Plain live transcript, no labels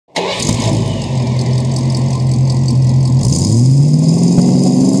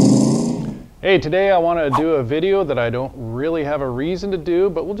Hey, today I want to do a video that I don't really have a reason to do,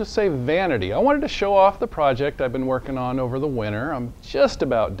 but we'll just say vanity. I wanted to show off the project I've been working on over the winter. I'm just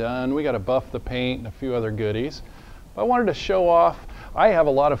about done. We got to buff the paint and a few other goodies. But I wanted to show off. I have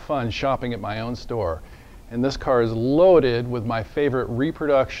a lot of fun shopping at my own store, and this car is loaded with my favorite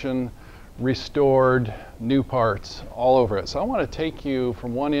reproduction, restored, new parts all over it. So I want to take you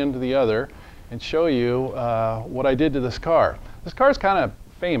from one end to the other and show you what I did to this car. This car is kind of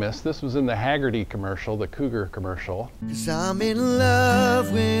famous. This was in the Haggerty commercial, the Cougar commercial. 'Cause I'm in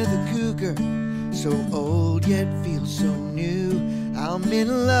love with a Cougar, so old yet feels so new. I'm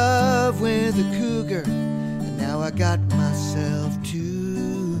in love with a Cougar, and now I got myself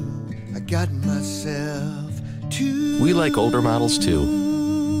two. I got myself two. We like older models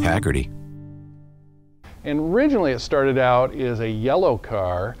too. Haggerty. And originally it started out as a yellow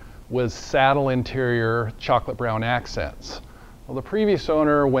car with saddle interior chocolate brown accents. Well, the previous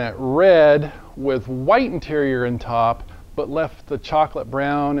owner went red with white interior and top, but left the chocolate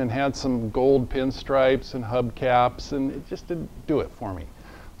brown and had some gold pinstripes and hubcaps, and it just didn't do it for me.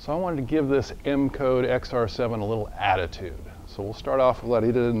 So I wanted to give this Cougar XR-7 a little attitude. So we'll start off with what I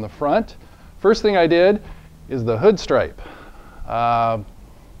did in the front. First thing I did is the hood stripe. I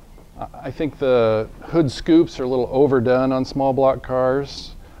think the hood scoops are a little overdone on small block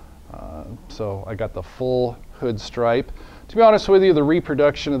cars. So I got the full hood stripe. To be honest with you, the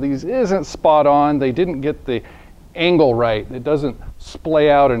reproduction of these isn't spot on. They didn't get the angle right. It doesn't splay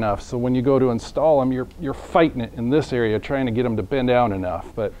out enough. So when you go to install them, you're fighting it in this area, trying to get them to bend out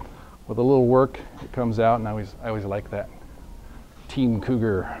enough. But with a little work, it comes out, and I always like that Team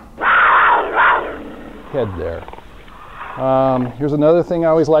Cougar head there. Here's another thing I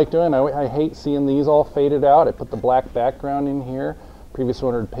always like doing. I hate seeing these all faded out. I put the black background in here. Previous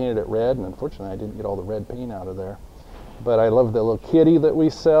owner had painted it red, and unfortunately I didn't get all the red paint out of there. But I love the little kitty that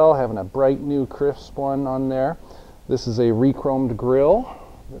we sell, having a bright new crisp one on there. This is a re-chromed grill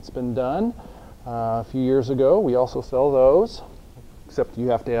that's been done a few years ago. We also sell those, except you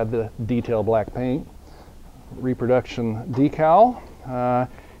have to add the detail black paint. Reproduction decal.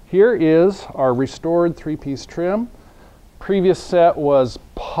 Here is our restored three-piece trim. Previous set was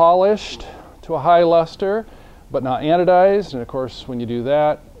polished to a high luster, but not anodized, and of course when you do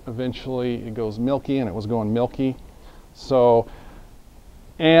that, eventually it goes milky, and it was going milky. So,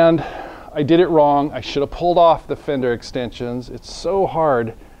 and I did it wrong. I should have pulled off the fender extensions. It's so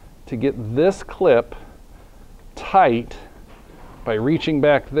hard to get this clip tight by reaching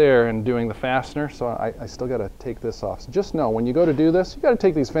back there and doing the fastener, so I still got to take this off. So just know, when you go to do this, you got to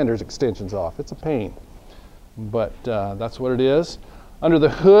take these fenders extensions off. It's a pain, but that's what it is. Under the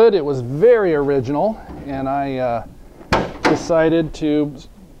hood, it was very original, and I decided to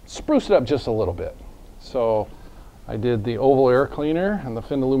spruce it up just a little bit. So I did the oval air cleaner and the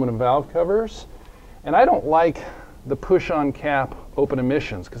finned aluminum valve covers. And I don't like the push-on cap open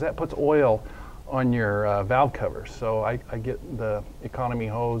emissions, because that puts oil on your valve covers. So I get the economy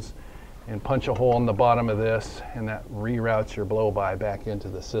hose and punch a hole in the bottom of this, and that reroutes your blow-by back into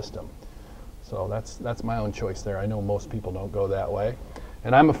the system. So that's my own choice there. I know most people don't go that way.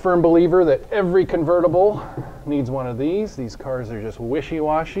 And I'm a firm believer that every convertible needs one of these. These cars are just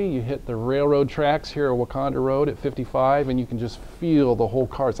wishy-washy. You hit the railroad tracks here at Wakanda Road at 55, and you can just feel the whole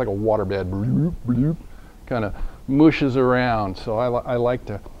car. It's like a waterbed, bloop, bloop, kind of mushes around. So I like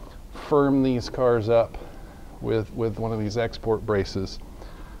to firm these cars up with one of these export braces.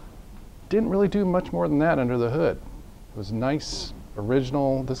 Didn't really do much more than that under the hood. It was nice,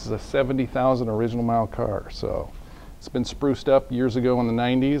 original. This is a 70,000 original mile car. So it's been spruced up years ago in the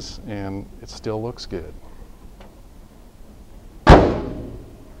 90s, and it still looks good.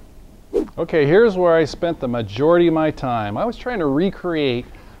 Okay, here's where I spent the majority of my time. I was trying to recreate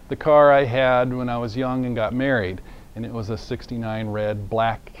the car I had when I was young and got married, and it was a '69 red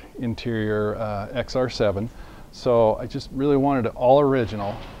black interior XR-7. So I just really wanted it all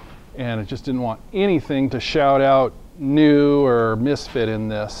original, and I just didn't want anything to shout out new or misfit in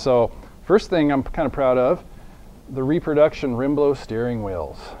this. So first thing I'm kind of proud of, the reproduction rim blow steering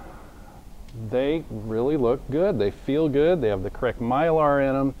wheels. They really look good. They feel good. They have the correct mylar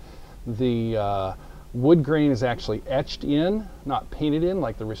in them. The wood grain is actually etched in, not painted in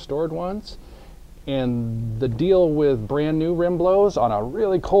like the restored ones. And the deal with brand new rim blows, on a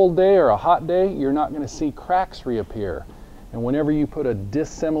really cold day or a hot day, you're not going to see cracks reappear. And whenever you put a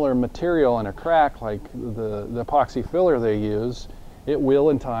dissimilar material in a crack, like the epoxy filler they use, it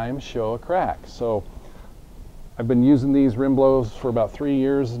will in time show a crack. So I've been using these rim blows for about 3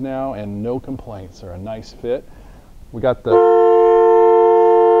 years now, and no complaints. They're a nice fit. We got the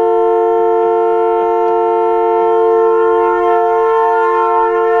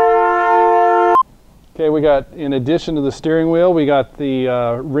we got, in addition to the steering wheel, we got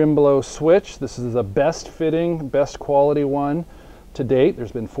the rim blow switch. This is the best fitting, best quality one to date.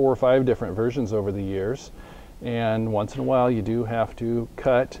 There's been 4 or 5 different versions over the years. And once in a while you do have to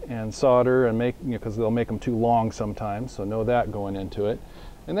cut and solder and make, because they'll make them too long sometimes, so know that going into it.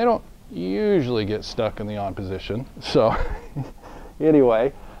 And they don't usually get stuck in the on position. So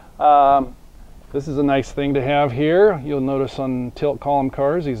anyway, this is a nice thing to have here. You'll notice on tilt column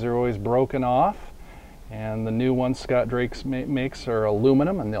cars, these are always broken off. And the new ones Scott Drake makes are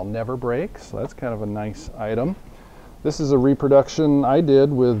aluminum and they'll never break. So that's kind of a nice item. This is a reproduction I did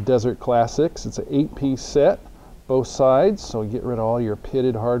with Desert Classics. It's an 8-piece set, both sides. So get rid of all your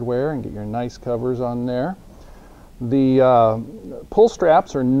pitted hardware and get your nice covers on there. The pull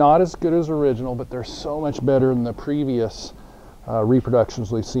straps are not as good as original, but they're so much better than the previous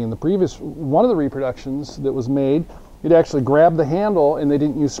reproductions we've seen. The previous, one of the reproductions that was made, you'd actually grab the handle and they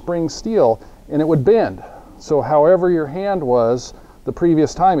didn't use spring steel and it would bend. So however your hand was the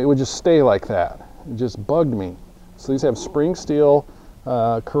previous time, it would just stay like that. It just bugged me. So these have spring steel,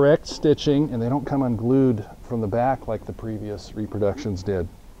 correct stitching, and they don't come unglued from the back like the previous reproductions did.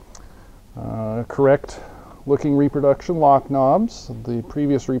 Correct looking reproduction lock knobs. The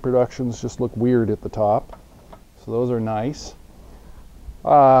previous reproductions just look weird at the top. So those are nice.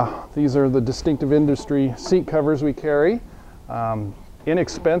 These are the distinctive industry seat covers we carry.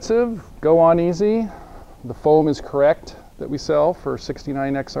 Inexpensive, go on easy. The foam is correct that we sell for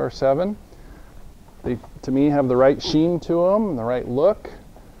 69 XR-7. They, to me, have the right sheen to them, the right look.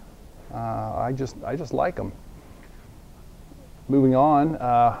 I just like them. Moving on,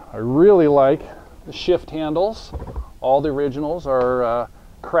 I really like the shift handles. All the originals are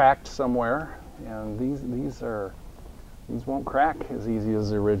cracked somewhere, and these won't crack as easy as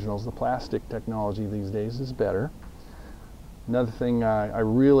the originals. The plastic technology these days is better. Another thing I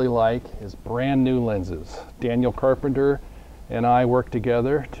really like is brand new lenses. Daniel Carpenter and I worked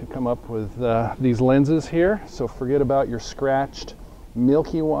together to come up with these lenses here. So forget about your scratched,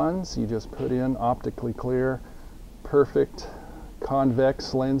 milky ones. You just put in optically clear, perfect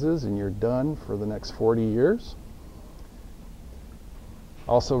convex lenses and you're done for the next 40 years.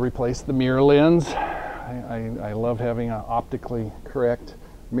 Also replaced the mirror lens. I love having an optically correct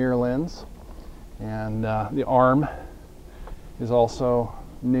mirror lens. And the arm is also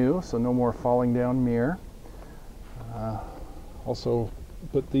new, so no more falling down mirror. Also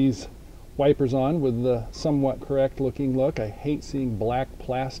put these wipers on with the somewhat correct looking look. I hate seeing black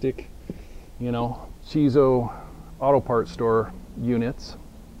plastic, you know, Chizo auto parts store units.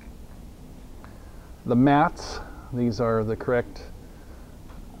 The mats, these are the correct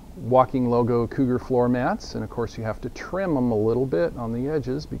walking logo Cougar floor mats, and of course you have to trim them a little bit on the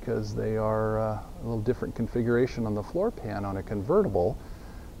edges because they are a little different configuration on the floor pan on a convertible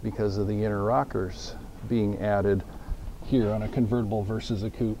because of the inner rockers being added here on a convertible versus a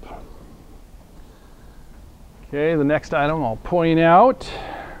coupe. Okay, the next item I'll point out,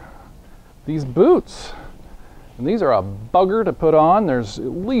 these boots. And these are a bugger to put on. There's at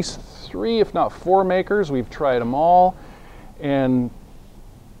least 3, if not 4 makers. We've tried them all. And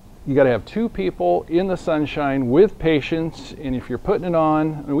you got to have 2 people in the sunshine with patience. And if you're putting it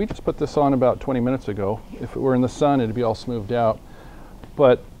on, and we just put this on about 20 minutes ago. If it were in the sun, it'd be all smoothed out.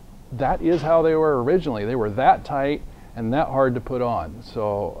 But that is how they were originally. They were that tight and that hard to put on.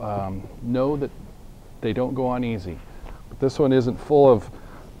 So know that they don't go on easy. But this one isn't full of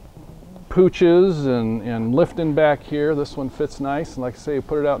pooches and lifting back here. This one fits nice, and like I say,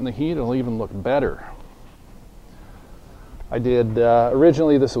 put it out in the heat, it'll even look better. I did,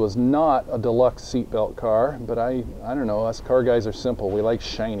 originally this was not a deluxe seatbelt car, but I don't know, us car guys are simple, we like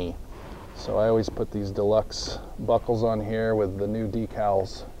shiny. So I always put these deluxe buckles on here with the new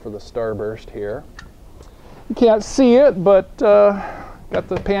decals for the Starburst here. You can't see it, but got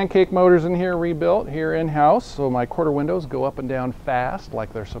the pancake motors in here rebuilt here in-house, so my quarter windows go up and down fast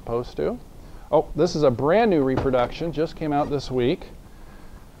like they're supposed to. Oh, this is a brand new reproduction, just came out this week.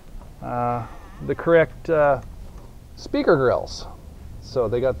 The correct speaker grills. So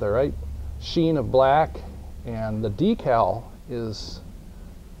they got the right sheen of black, and the decal is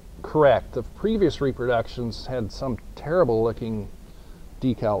correct. The previous reproductions had some terrible looking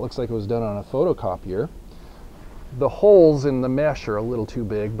decal. It looks like it was done on a photocopier. The holes in the mesh are a little too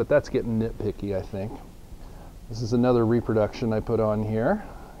big, but that's getting nitpicky, I think. This is another reproduction I put on here.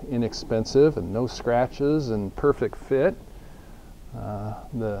 Inexpensive and no scratches and perfect fit.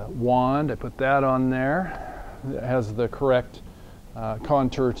 The wand, I put that on there. It has the correct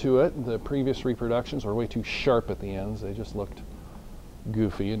contour to it. The previous reproductions were way too sharp at the ends. They just looked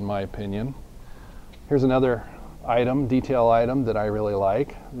goofy, in my opinion. Here's another detail item that I really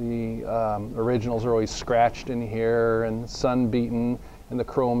like. The originals are always scratched in here and sun beaten, and the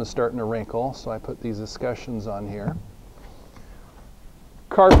chrome is starting to wrinkle, so I put these escutcheons on here.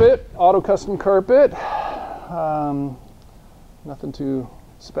 Carpet, auto custom carpet. Nothing too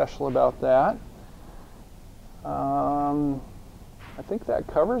special about that. I think that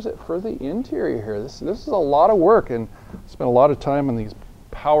covers it for the interior here. This is a lot of work, and I spent a lot of time on these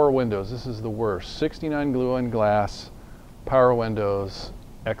power windows. This is the worst. 69 glue-in glass, power windows,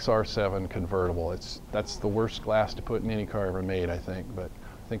 XR-7 convertible. That's the worst glass to put in any car ever made, I think, but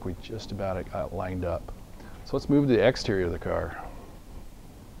I think we just about got lined up. So let's move to the exterior of the car.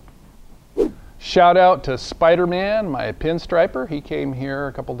 Shout out to Spider-Man, my pinstriper. He came here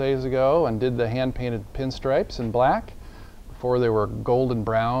a couple days ago and did the hand-painted pinstripes in black. Before they were golden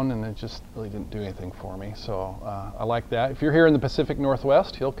brown, and it just really didn't do anything for me. So I like that. If you're here in the Pacific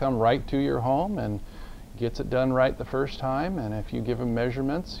Northwest, he'll come right to your home and gets it done right the first time. And if you give him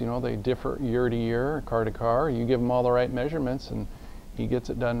measurements, you know, they differ year to year, car to car. You give him all the right measurements and he gets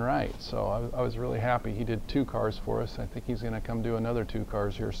it done right. So I was really happy. He did 2 cars for us. I think he's going to come do another 2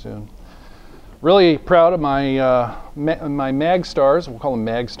 cars here soon. Really proud of my my Magstars. We'll call them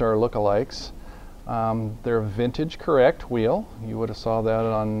Magstar lookalikes. They're a vintage correct wheel. You would have saw that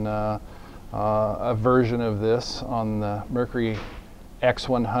on a version of this on the Mercury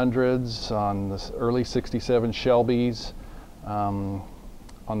X100s, on the early 67 Shelbys, on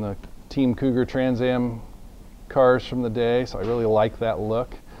the Team Cougar Trans Am cars from the day. So I really like that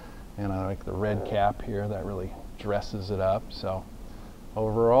look, and I like the red cap here. That really dresses it up. So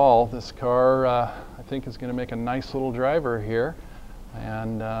overall, this car I think is going to make a nice little driver here,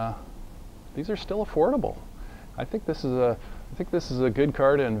 and these are still affordable. I think this is a good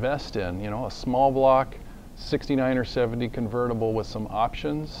car to invest in. You know, a small block 69 or 70 convertible with some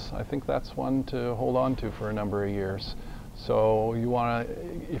options. I think that's one to hold on to for a number of years. So you want to,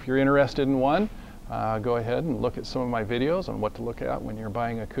 if you're interested in one, go ahead and look at some of my videos on what to look at when you're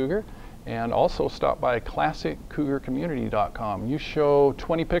buying a Cougar. And also stop by ClassicCougarCommunity.com. You show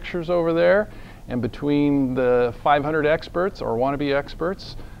 20 pictures over there, and between the 500 experts or wannabe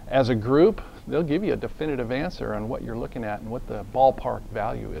experts as a group, they'll give you a definitive answer on what you're looking at and what the ballpark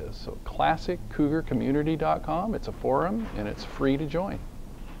value is. So ClassicCougarCommunity.com, it's a forum and it's free to join.